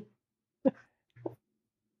it?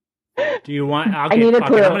 Do you want? I need a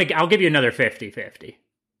clue. I'll give you another 50-50.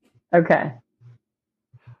 Okay.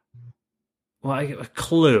 Well, a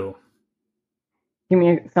clue. Give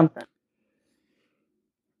me something.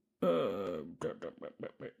 It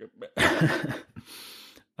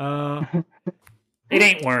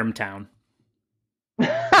ain't Wormtown.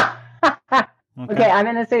 Okay, I'm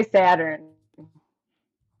gonna say Saturn.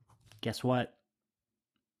 Guess what?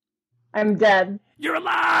 I'm dead. You're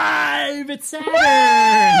alive! It's Saturn!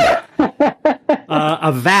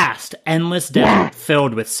 A vast, endless desert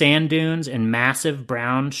filled with sand dunes and massive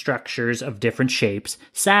brown structures of different shapes.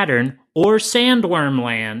 Saturn, or Sandworm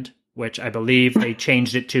Land, which I believe they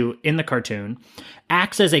changed it to in the cartoon,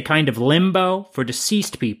 acts as a kind of limbo for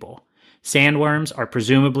deceased people. Sandworms are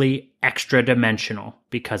presumably extra-dimensional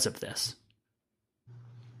because of this.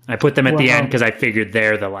 I put them at the end because I figured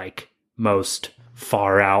they're the most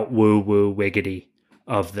far-out woo-woo wiggity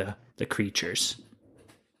of the creatures.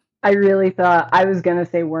 I really thought I was gonna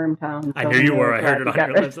say Wormtown. I knew you were. I heard it on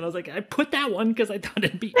your lips, and I was like, I put that one because I thought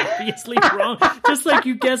it'd be obviously wrong. Just like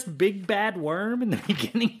you guessed Big Bad Worm in the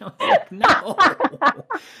beginning. I was like, no.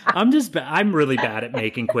 I'm really bad at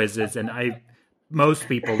making quizzes, and most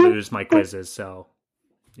people lose my quizzes, so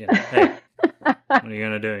hey, what are you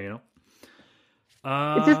gonna do?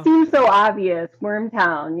 It just seems so obvious.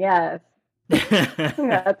 Wormtown, yes.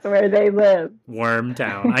 That's where they live.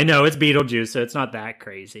 Wormtown. I know it's Beetlejuice, so it's not that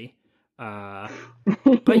crazy. But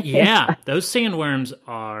yeah, those sandworms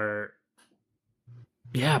are,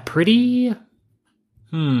 pretty.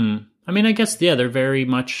 I mean, I guess they're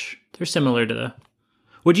they're similar to the.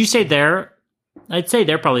 Would you say I'd say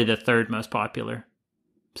they're probably the third most popular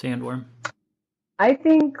sandworm. I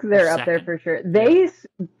think they're up there for sure.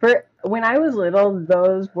 When I was little,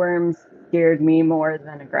 those worms scared me more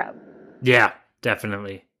than a grub. Yeah,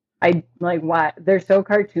 definitely. I like why they're so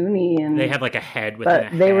cartoony and they have a head within a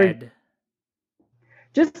head. Were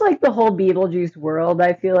just like the whole Beetlejuice world.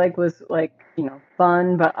 I feel like was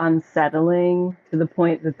fun but unsettling to the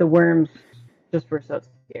point that the worms just were so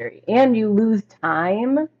scary, and you lose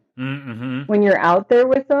time when you're out there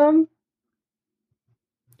with them.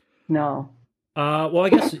 No. Well, I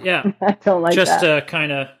guess I don't like just that. To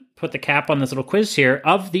kind of put the cap on this little quiz here,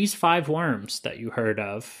 of these 5 worms that you heard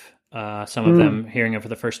of. Some of them hearing it for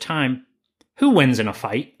the first time. Who wins in a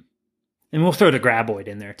fight? And we'll throw the graboid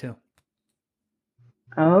in there too.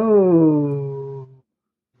 Oh.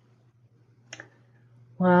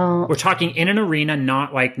 Well. We're talking in an arena,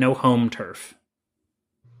 not no home turf.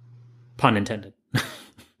 Pun intended.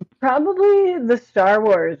 Probably the Star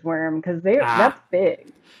Wars worm, because that's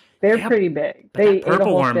big. They're pretty big. They that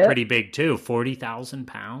purple worm ship. Pretty big too, 40,000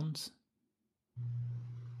 pounds.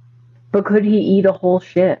 But could he eat a whole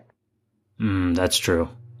ship? That's true.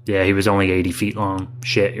 Yeah, he was only 80 feet long.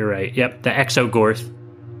 Shit, you're right. Yep, the Exogorth.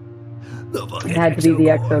 It had to be the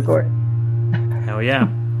Exogorth. Hell yeah.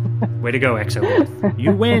 Way to go, Exogorth.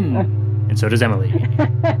 You win. And so does Emily.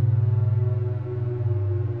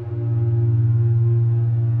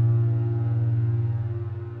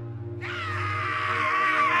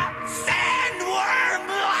 Sandworm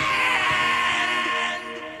Land!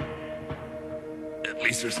 At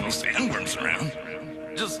least there's no sandworms around.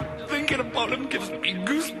 Just thinking about them gives me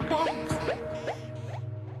goosebumps.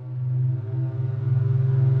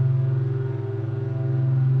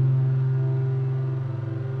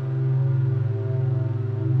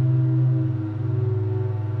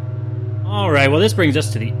 All right, well, this brings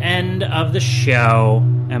us to the end of the show.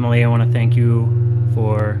 Emily, I want to thank you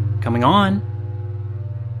for coming on.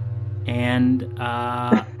 And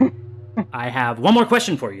I have one more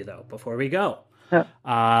question for you, though, before we go.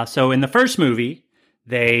 So in the first movie,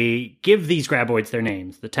 they give these graboids their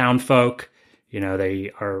names. The town folk,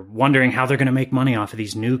 they are wondering how they're going to make money off of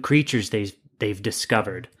these new creatures they've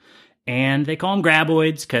discovered. And they call them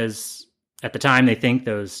graboids because at the time they think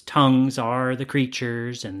those tongues are the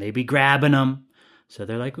creatures and they be grabbing them. So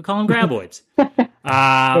they're like, we call them graboids.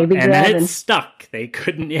 And then it stuck. They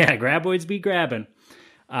couldn't, graboids be grabbing.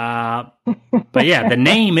 But the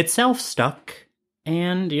name itself stuck.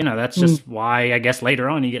 And, that's just why I guess later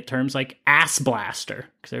on you get terms like ass blaster.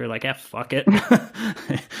 Because they were like, fuck it.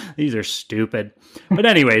 These are stupid. But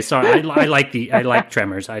anyway, sorry, I like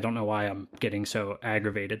Tremors. I don't know why I'm getting so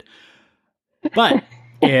aggravated. But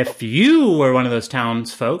if you were one of those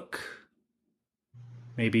townsfolk,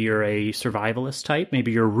 Maybe you're a survivalist type.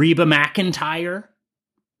 Maybe you're Reba McEntire.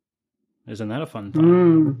 Isn't that a fun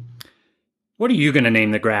thought? What are you going to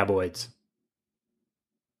name the graboids?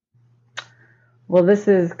 Well, this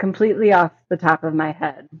is completely off the top of my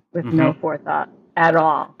head with no forethought at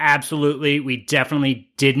all. Absolutely. We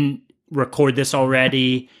definitely didn't record this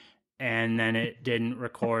already, and then it didn't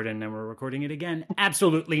record, and then we're recording it again.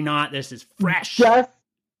 Absolutely not. This is fresh.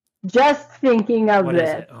 Just thinking of What is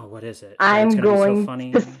this. it? Oh, what is it? I'm It's gonna be so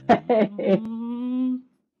funny. to say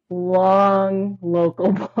long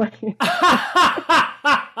local boy.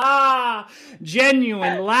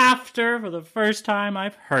 Genuine laughter for the first time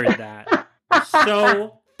I've heard that.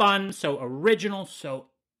 So fun, so original, so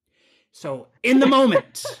in the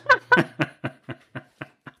moment.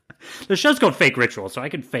 The show's called Fake Ritual, so I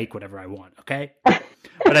can fake whatever I want, okay?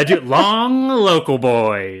 But I do long local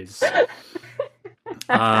boys.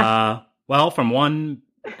 Well, from one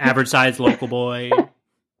average-sized local boy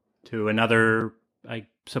to another, I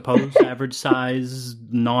suppose,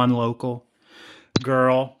 average-sized non-local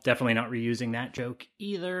girl. Definitely not reusing that joke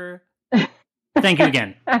either. Thank you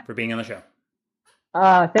again for being on the show.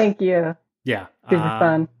 Thank you. Yeah. Super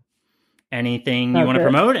fun. Anything you want to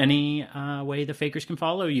promote? Any way the fakers can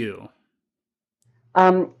follow you?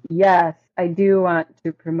 Yes, I do want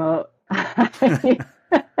to promote.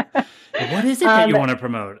 What is it that you want to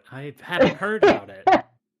promote? I haven't heard about it.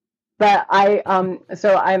 But I'm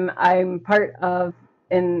part of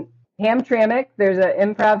in Hamtramck. There's an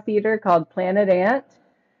improv theater called Planet Ant,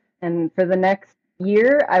 and for the next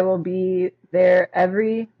year, I will be there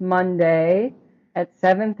every Monday at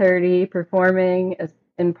 7:30, performing as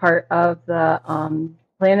in part of the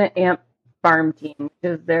Planet Ant Farm Team, which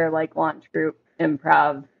is their like launch group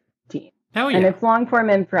improv team. Hell yeah! And it's long form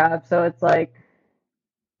improv, so it's like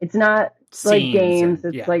it's not Scenes like games;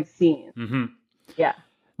 and- it's like scenes. Mm-hmm. Yeah.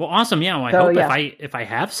 Well, awesome. Yeah. Well, I So, hope yeah. if I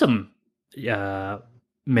have some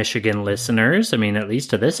Michigan listeners, I mean, at least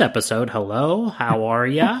to this episode, hello, how are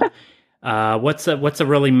ya? What's a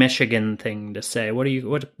really Michigan thing to say? What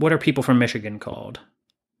are people from Michigan called?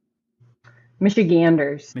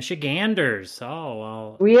 Michiganders. Michiganders. Oh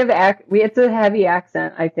well. We have it's a heavy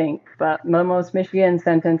accent, I think, but the most Michigan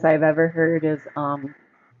sentence I've ever heard is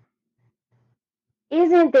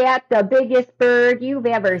 "Isn't that the biggest bird you've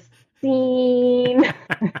ever seen?"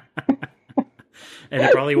 And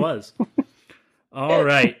it probably was. All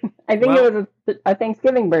right. I think it was a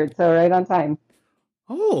Thanksgiving bird, so right on time.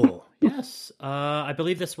 Oh yes. I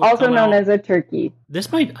believe this will Also come known out- as a turkey.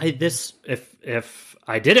 This might if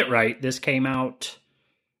I did it right, this came out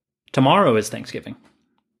tomorrow is Thanksgiving.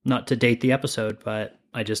 Not to date the episode, but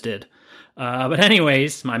I just did. But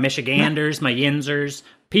anyways, my Michiganders, my Yinzers,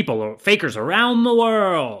 fakers around the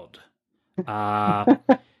world.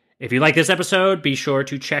 If you like this episode, be sure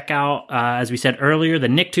to check out, as we said earlier, the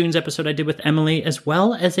Nicktoons episode I did with Emily, as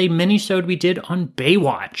well as a mini-sode we did on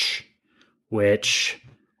Baywatch, which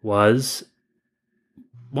was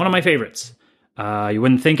one of my favorites. You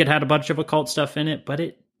wouldn't think it had a bunch of occult stuff in it, but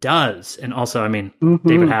it does. And also, I mean,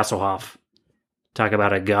 David Hasselhoff. Talk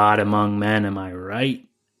about a god among men, am I right?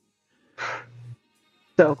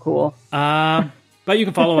 So cool. But you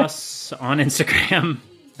can follow us on Instagram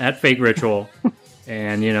at Fake Ritual.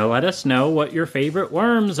 And, let us know what your favorite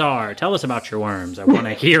worms are. Tell us about your worms. I want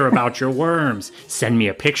to hear about your worms. Send me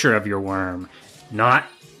a picture of your worm. Not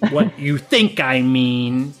what you think I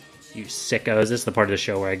mean. You sickos. This is the part of the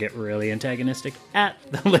show where I get really antagonistic at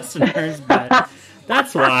the listeners. But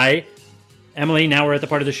that's why, Emily, now we're at the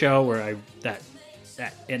part of the show where that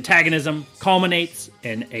antagonism culminates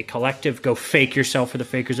in a collective go fake yourself for the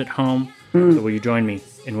fakers at home. So will you join me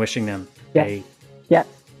in wishing them Yeah.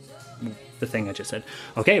 the thing I just said?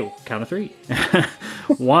 Okay, count of 3.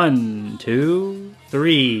 1, 2,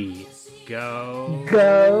 3. Go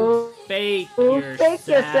Go fake fake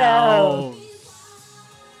yourself.